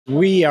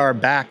We are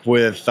back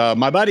with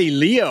my buddy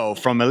Leo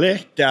from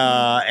Alligt,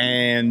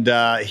 and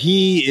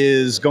he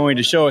is going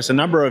to show us a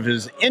number of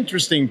his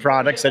interesting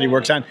products that he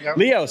works on. Yep.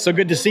 Leo, so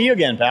good to see you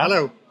again, pal.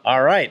 Hello.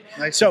 All right.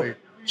 Nice to so, meet you.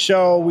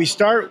 shall we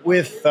start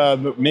with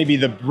maybe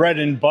the bread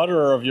and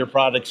butter of your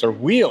products are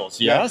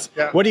wheels, yes?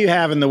 Yeah. What do you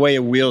have in the way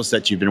of wheels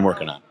that you've been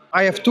working on?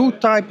 I have two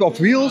types of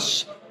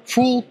wheels,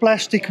 full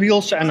plastic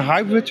wheels and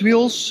hybrid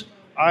wheels.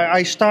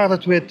 I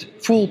started with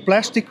full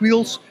plastic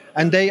wheels,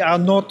 and they are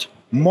not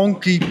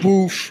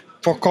monkey-proof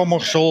for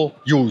commercial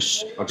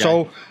use. Okay.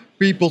 So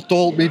people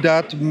told me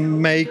that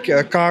make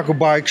cargo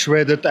bikes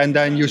with it, and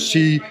then you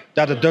see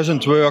that it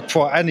doesn't work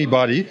for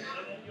anybody.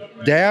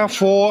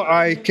 Therefore,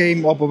 I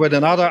came up with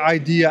another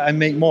idea and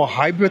make more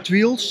hybrid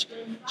wheels.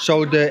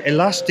 So the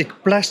elastic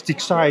plastic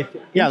side.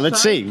 Yeah,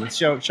 let's inside,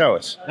 see. Let's show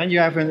us. Then you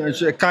have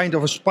a kind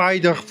of a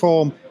spider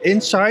form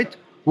inside,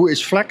 who is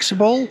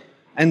flexible.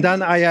 And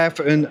then I have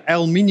an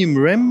aluminium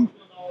rim,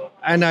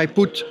 and I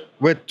put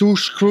with 2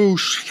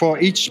 screws for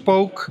each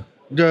spoke.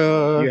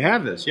 You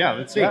have this, yeah.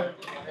 Let's see.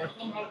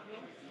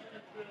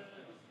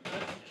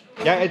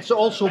 Yeah, it's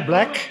also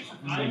black.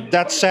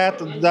 That said,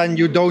 then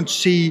you don't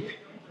see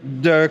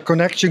the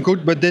connection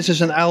good. But this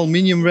is an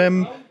aluminium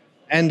rim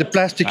and the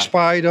plastic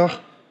spider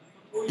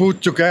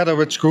put together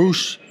with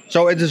screws.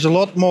 So it is a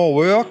lot more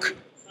work,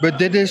 but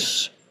it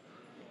is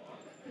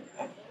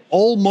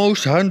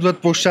almost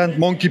 100%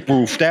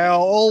 monkey-proof. There are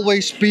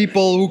always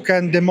people who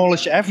can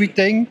demolish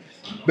everything,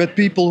 but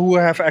people who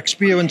have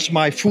experienced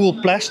my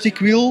full plastic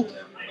wheel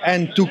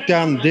and took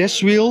down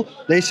this wheel,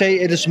 they say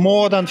it is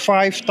more than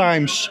 5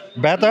 times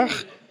better.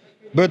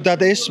 But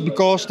that is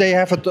because they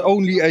have it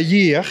only a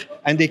year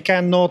and they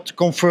cannot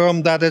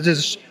confirm that it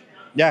is.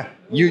 Yeah,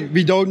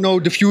 we don't know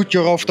the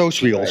future of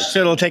those wheels. So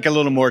it'll take a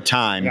little more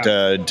time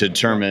to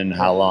determine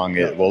how long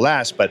it will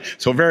last. But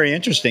so very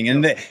interesting.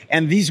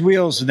 And these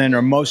wheels then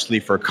are mostly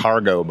for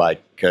cargo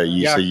bike.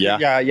 You say,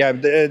 yeah.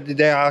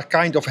 They are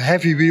kind of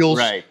heavy wheels.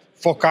 Right.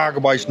 For cargo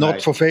bikes, not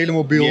for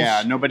velomobiles.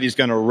 Yeah, nobody's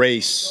going to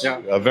race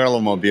a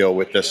velomobile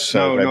with this.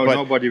 No, but,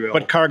 nobody will.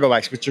 But cargo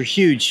bikes, which are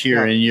huge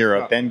here in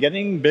Europe and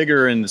getting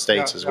bigger in the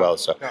States as well.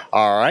 So,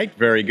 all right,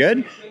 very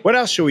good. What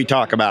else should we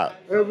talk about?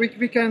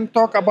 We can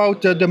talk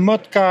about the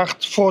mud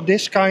guard for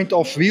this kind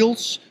of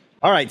wheels.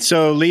 All right,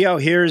 so Leo,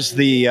 here's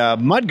the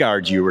mud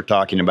guard you were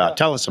talking about.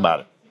 Tell us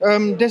about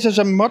it. This is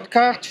a mud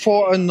guard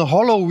for a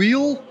hollow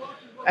wheel,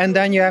 and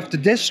then you have the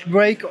disc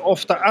brake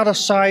of the other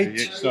side.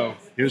 So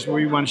here's where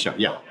you want to show.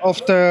 Yeah.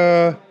 Of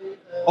the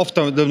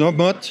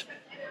mud,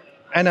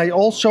 and I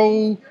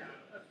also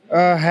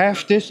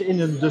have this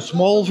in the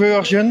small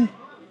version.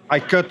 I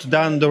cut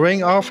down the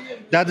ring off.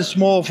 That is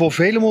more for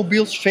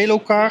velomobiles, velo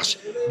cars.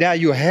 There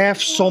you have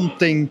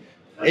something.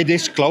 It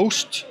is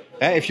closed.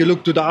 If you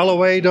look to the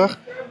elevator,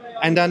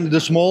 and then the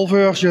small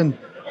version.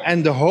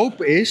 And the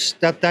hope is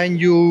that then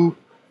you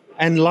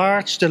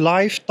enlarge the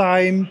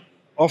lifetime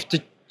of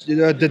the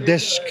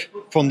disc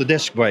from the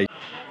disc brake.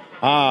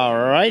 All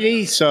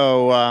righty,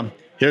 so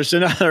here's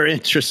another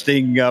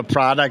interesting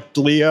product,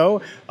 Leo,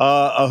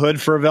 a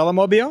hood for a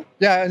velomobile?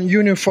 Yeah, a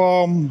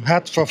uniform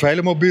hat for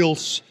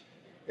velomobiles.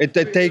 It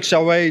takes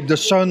away the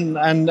sun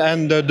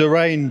and the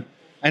rain,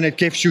 and it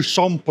gives you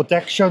some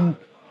protection,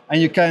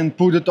 and you can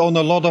put it on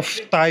a lot of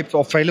types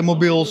of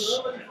velomobiles.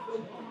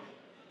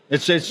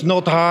 It's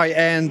not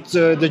high-end,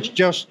 it's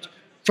just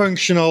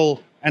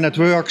functional, and it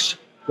works.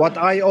 What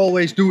I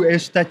always do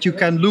is that you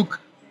can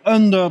look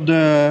under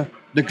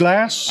the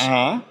glass,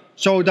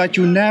 so that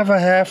you never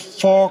have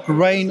fog,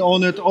 rain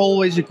on it,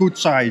 always a good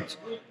side.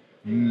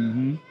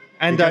 Mm-hmm.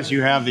 And because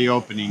you have the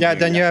opening. Yeah,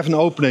 then you have an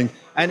opening.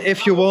 And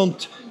if you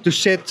want to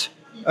sit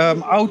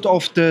out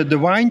of the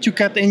wind you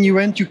get in your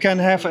wind, you can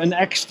have an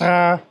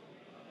extra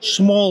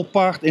small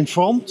part in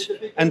front,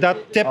 and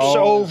that tips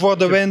over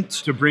the wind.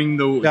 To bring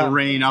the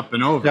rain up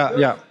and over.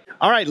 Yeah.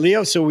 All right,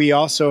 Leo, so we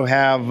also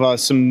have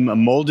some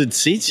molded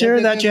seats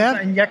here that you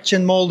have?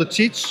 Injection molded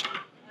seats.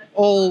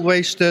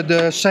 Always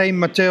the same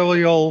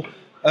material,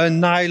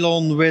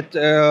 nylon with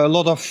a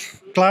lot of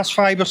glass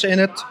fibers in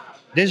it.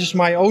 This is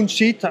my own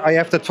seat. I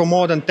have that for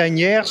more than 10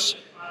 years.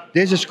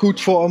 This is good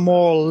for a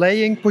more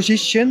laying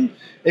position.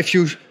 If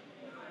you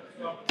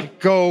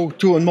go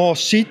to a more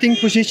seating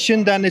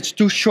position, then it's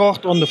too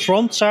short on the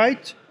front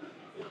side.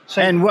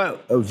 And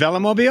what, a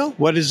velomobile?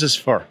 What is this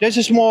for? This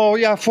is more,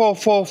 for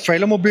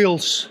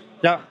velomobiles.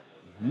 Yeah.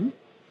 Mm-hmm.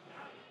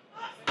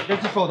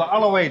 This is for the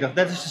elevator.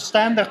 That is the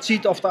standard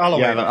seat of the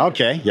elevator. Yeah,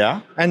 okay,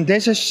 yeah. And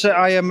this is,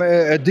 I am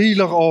a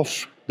dealer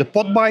of the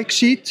pot bike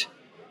seat.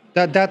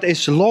 That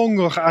is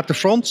longer at the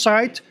front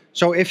side.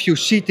 So if you're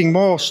seating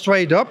more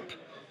straight up,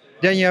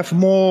 then you have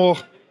more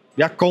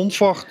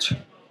comfort.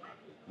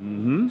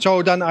 Mm-hmm.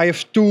 So then I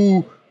have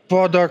 2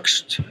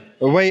 products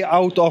way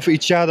out of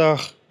each other.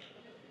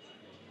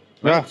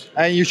 Right.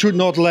 Yeah, and you should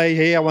not lay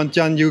here, and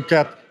then you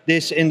get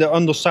this in the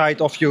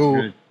underside of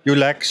your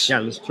legs. Yeah,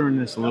 let's turn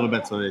this a little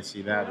bit so they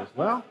see that as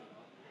well.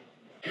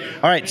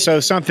 All right,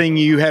 so something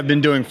you have been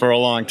doing for a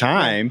long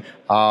time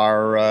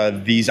are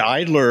these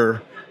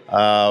idler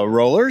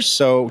rollers.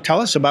 So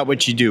tell us about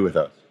what you do with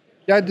those.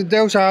 Yeah,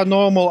 those are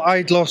normal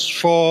idlers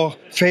for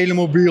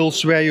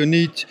velomobiles where you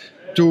need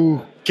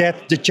to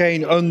get the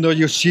chain under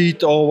your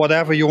seat or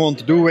whatever you want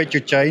to do with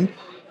your chain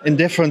in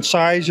different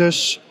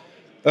sizes.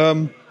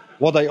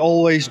 What I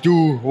always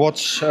do,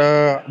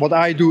 what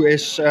I do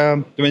is,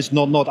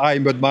 not I,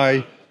 but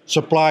my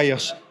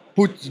suppliers,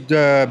 put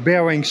the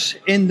bearings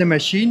in the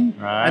machine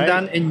and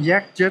then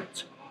injected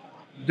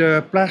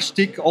the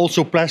plastic,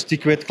 also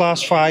plastic with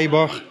glass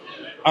fiber,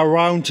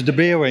 around the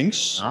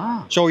bearings.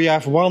 So you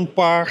have one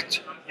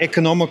part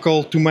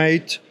economical to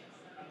make.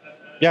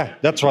 Yeah,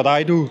 that's what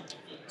I do.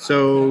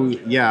 So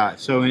yeah,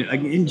 so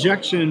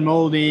injection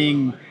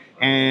molding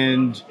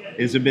and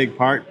is a big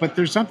part, but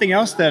there's something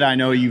else that I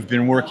know you've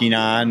been working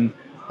on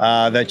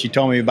that you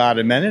told me about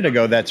a minute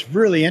ago that's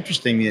really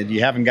interesting that you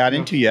haven't got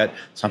into yet.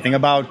 Something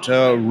about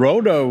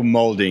roto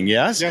molding,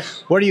 yes?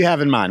 Yes. What do you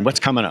have in mind?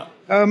 What's coming up?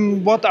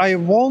 What I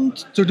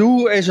want to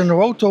do is a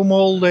roto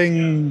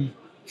molding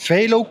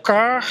velo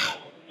car,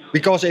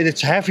 because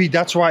it's heavy.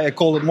 That's why I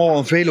call it more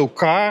a velo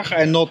car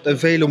and not a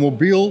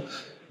velomobile.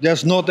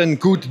 There's not a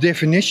good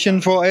definition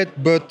for it,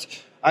 but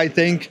I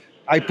think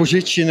I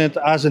position it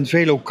as a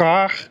velo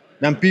car,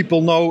 then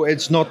people know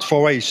it's not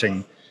for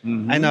racing.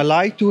 And I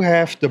like to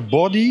have the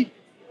body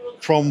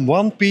from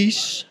one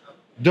piece,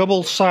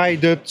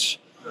 double-sided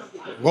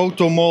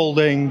roto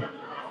molding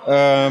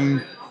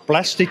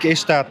plastic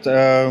is that,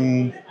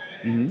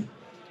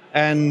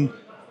 and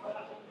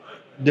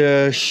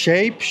the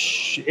shape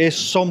is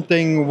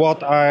something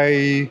what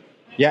I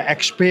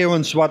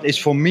experience what is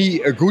for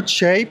me a good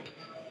shape.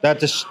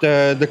 That is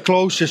the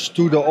closest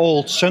to the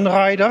old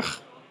Sunrider.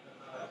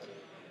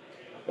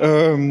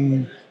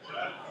 And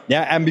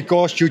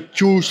because you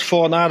choose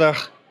for another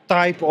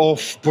type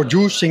of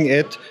producing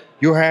it,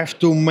 you have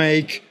to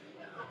make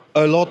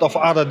a lot of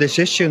other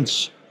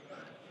decisions.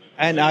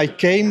 And I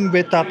came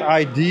with that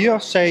idea,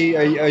 say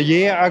a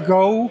year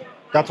ago.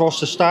 That was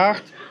the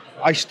start.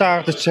 I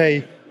started,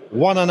 say,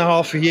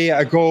 1.5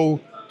 years ago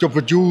to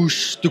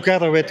produce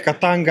together with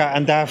Katanga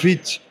and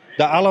David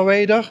the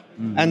elevator,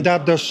 and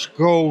that does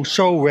go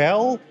so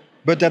well,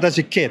 but that is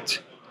a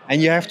kit.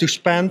 And you have to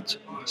spend,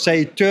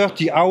 say,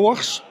 30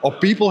 hours, or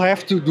people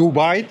have to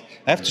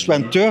have to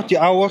spend 30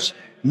 hours,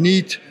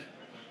 need,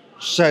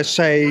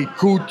 say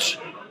good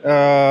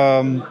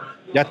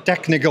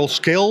technical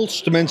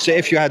skills. Tenminste,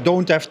 if you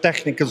don't have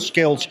technical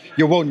skills,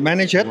 you won't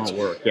manage it. It won't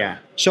work, yeah.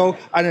 So,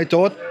 and I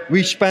thought,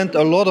 we spent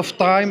a lot of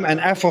time and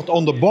effort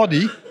on the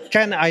body.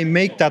 Can I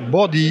make that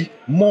body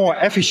more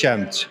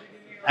efficient?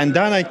 And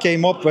then I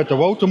came up with the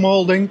roto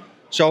molding.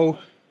 So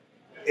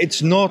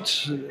it's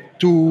not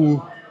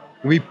to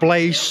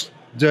replace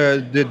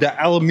the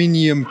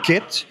aluminium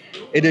kit.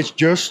 It is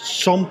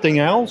just something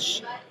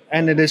else.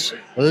 And it is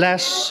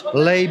less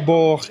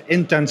labor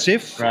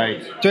intensive.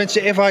 Right.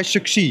 If I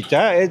succeed,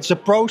 it's a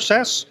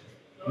process.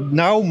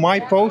 Now my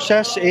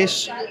process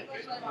is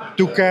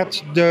to get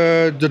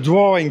the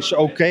drawings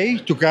okay,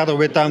 together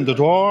with the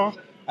drawer,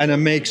 and I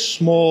make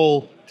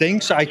small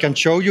things I can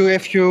show you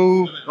if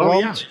you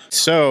want. Yeah.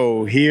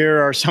 So here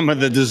are some of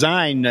the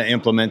design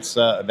implements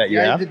that you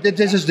have.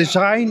 This is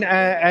design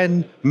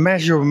and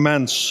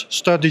measurements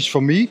studies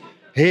for me.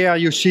 Here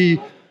you see,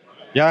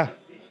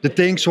 the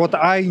things what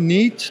I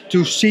need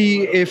to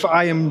see if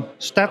I am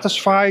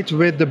satisfied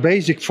with the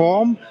basic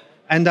form,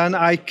 and then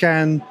I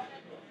can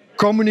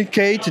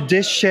communicate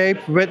this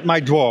shape with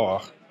my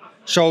drawer,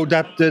 so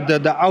that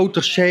the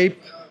outer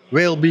shape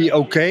will be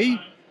okay,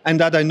 and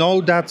that I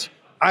know that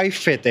I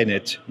fit in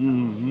it.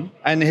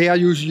 And here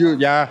you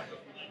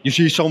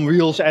see some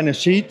wheels and a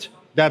seat.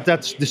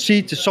 That's the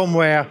seat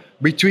somewhere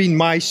between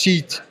my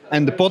seat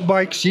and the pod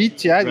bike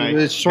seat. Yeah,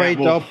 right.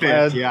 Straight up.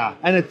 Fit,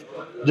 and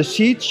the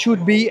seat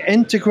should be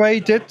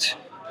integrated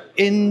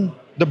in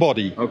the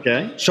body.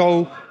 Okay.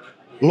 So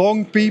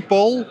long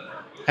people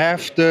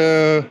have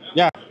the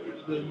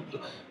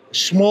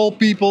small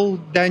people.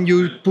 Then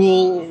you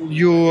pull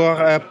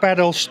your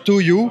pedals to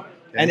you. Okay.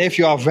 And if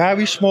you are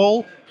very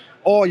small,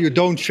 or you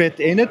don't fit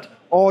in it,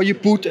 or you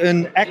put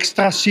an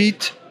extra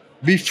seat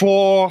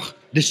before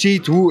the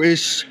seat who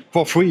is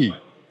for free.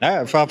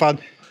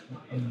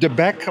 The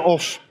back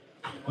of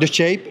the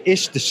shape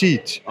is the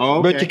seat,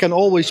 but you can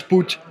always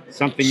put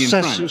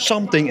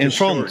something in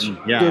front,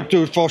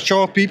 for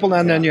short people,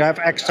 and then you have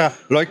extra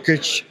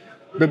luggage.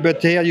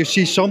 But here you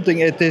see something.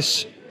 It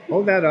is.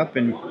 Hold that up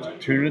and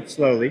turn it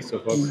slowly so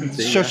folks can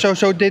see.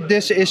 So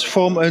this is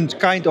from a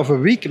kind of a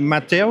weak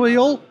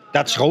material.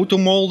 That's roto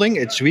molding,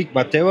 it's weak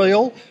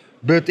material.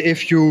 But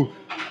if you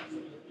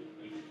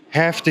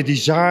have the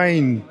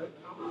design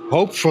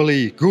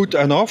hopefully good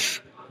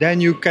enough,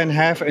 then you can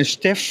have a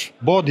stiff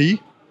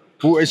body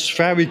who is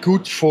very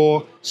good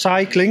for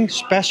cycling,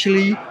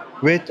 especially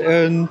with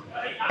a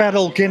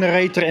pedal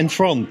generator in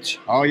front.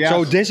 Oh, yes.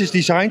 So this is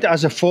designed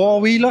as a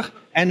four-wheeler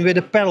and with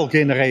a pedal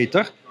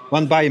generator.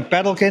 When by a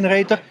pedal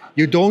generator,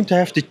 you don't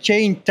have the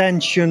chain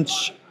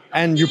tensions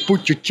and you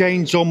put your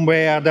chain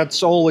somewhere.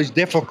 That's always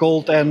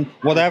difficult, and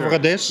whatever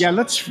it is. Yeah,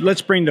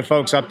 let's bring the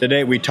folks up to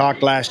date. We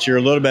talked last year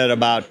a little bit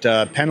about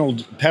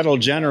pedal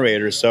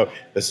generators. So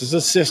this is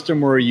a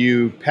system where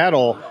you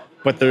pedal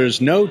but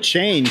there's no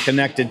chain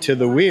connected to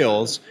the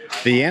wheels.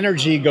 The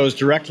energy goes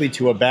directly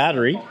to a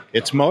battery.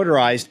 It's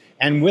motorized,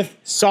 and with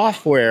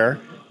software,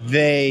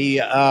 they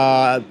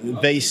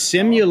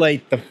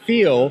simulate the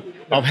feel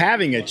of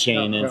having a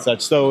chain and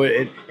such. So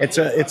it's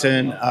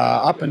an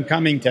up and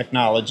coming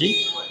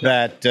technology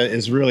that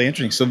is really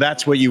interesting. So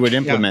that's what you would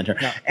implement here.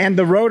 And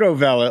the roto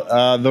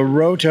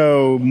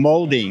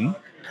molding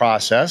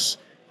process.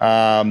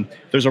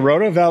 There's a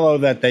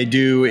rotovelo that they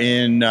do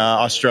in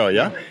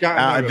Australia.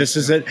 This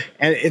is it,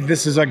 and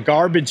this is a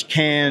garbage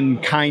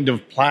can kind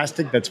of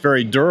plastic that's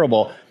very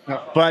durable.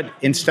 But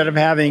instead of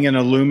having an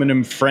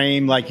aluminum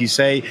frame, like you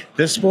say,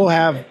 this will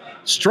have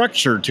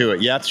structure to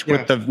it. Yes,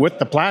 with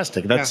the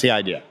plastic. That's the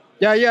idea.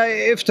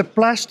 If the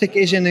plastic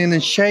is in a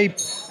shape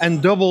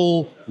and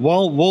double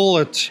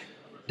walled,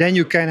 then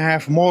you can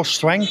have more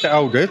strength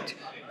out of it,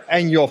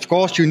 and of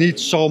course you need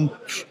some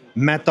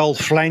metal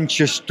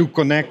flanges to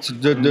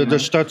connect the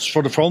studs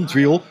for the front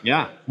wheel.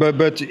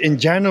 But in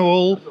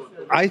general,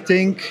 I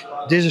think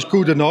this is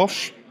good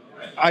enough.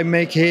 I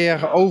make here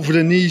over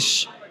the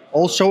knees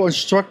also a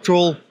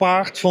structural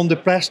part from the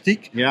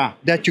plastic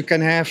that you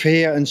can have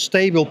here a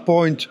stable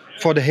point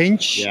for the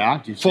hinge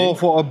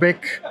for a big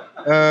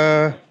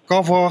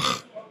cover.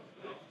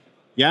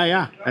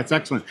 That's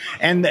excellent.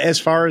 And as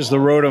far as the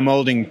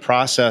rotomolding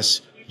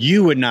process,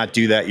 you would not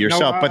do that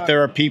yourself, but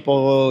there are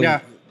people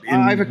in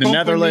the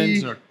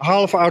Netherlands,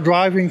 half hour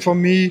driving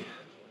from me,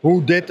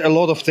 who did a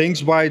lot of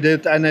things by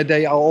it, and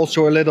they are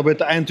also a little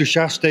bit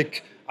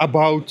enthusiastic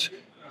about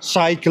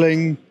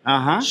cycling.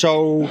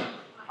 So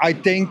I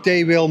think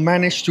they will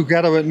manage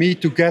together with me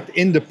to get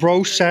in the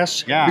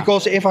process.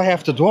 Because if I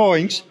have the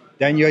drawings,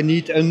 then you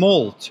need a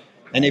mold,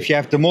 and if you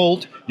have the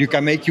mold, you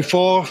can make your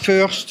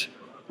first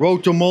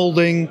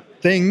rotomolding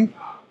thing,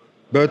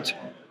 but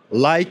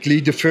likely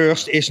the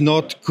first is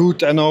not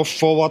good enough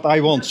for what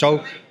I want.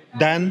 So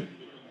then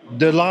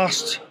the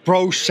last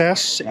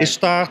process is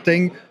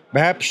starting.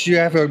 Perhaps you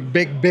have a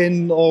big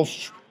bin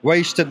of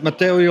wasted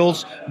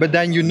materials, but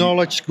then your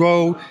knowledge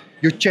grow,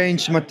 you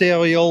change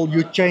material,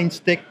 you change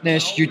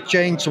thickness, you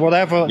change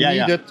whatever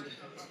needed.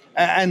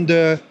 And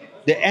the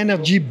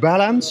energy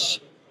balance,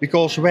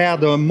 because where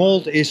the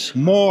mold is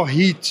more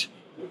heat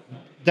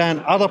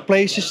than other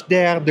places,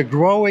 there the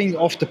growing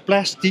of the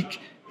plastic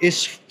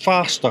is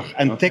faster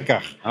and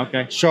thicker.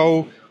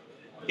 So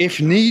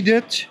if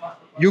needed,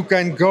 you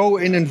can go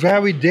in a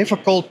very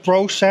difficult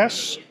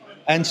process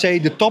and say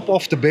the top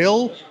of the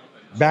bill,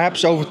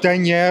 perhaps over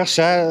 10 years,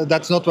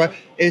 that's not where,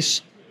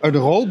 is a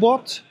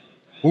robot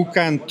who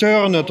can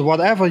turn it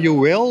whatever you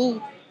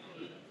will,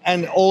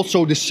 and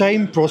also the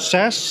same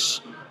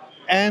process,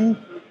 and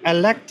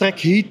electric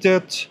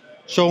heated,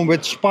 so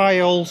with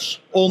spirals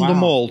on the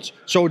mold,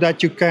 so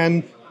that you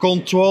can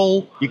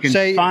control. You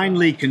can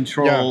finely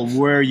control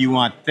where you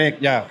want thick,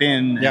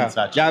 thin, and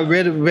such.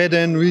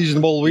 Within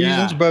reasonable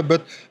reasons,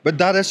 but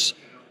that is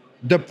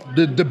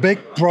the big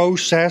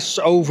process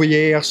over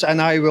years,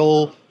 and I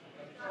will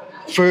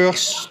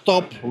first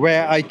stop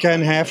where I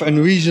can have a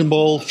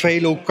reasonable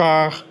velo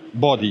car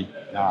body.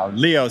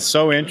 Leo,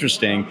 so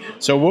interesting.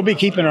 So we'll be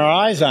keeping our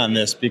eyes on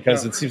this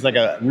because it seems like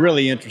a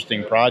really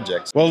interesting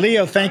project. Well,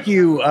 Leo, thank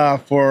you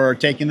for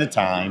taking the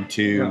time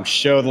to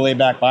show the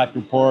Laidback Bike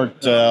Report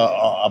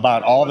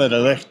about all that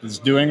Alligt is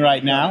doing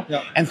right now.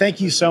 And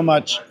thank you so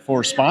much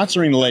for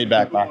sponsoring the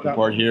Laidback Bike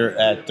Report here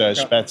at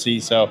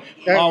Spezi. So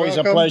always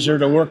a pleasure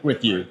to work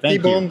with you. Thank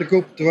you. Keep on the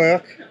good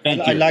work. Thank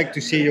you. I like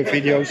to see your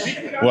videos.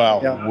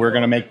 Well, we're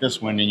going to make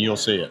this one and you'll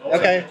see it.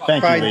 Okay. So,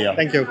 thank you, Leo.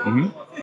 Thank you.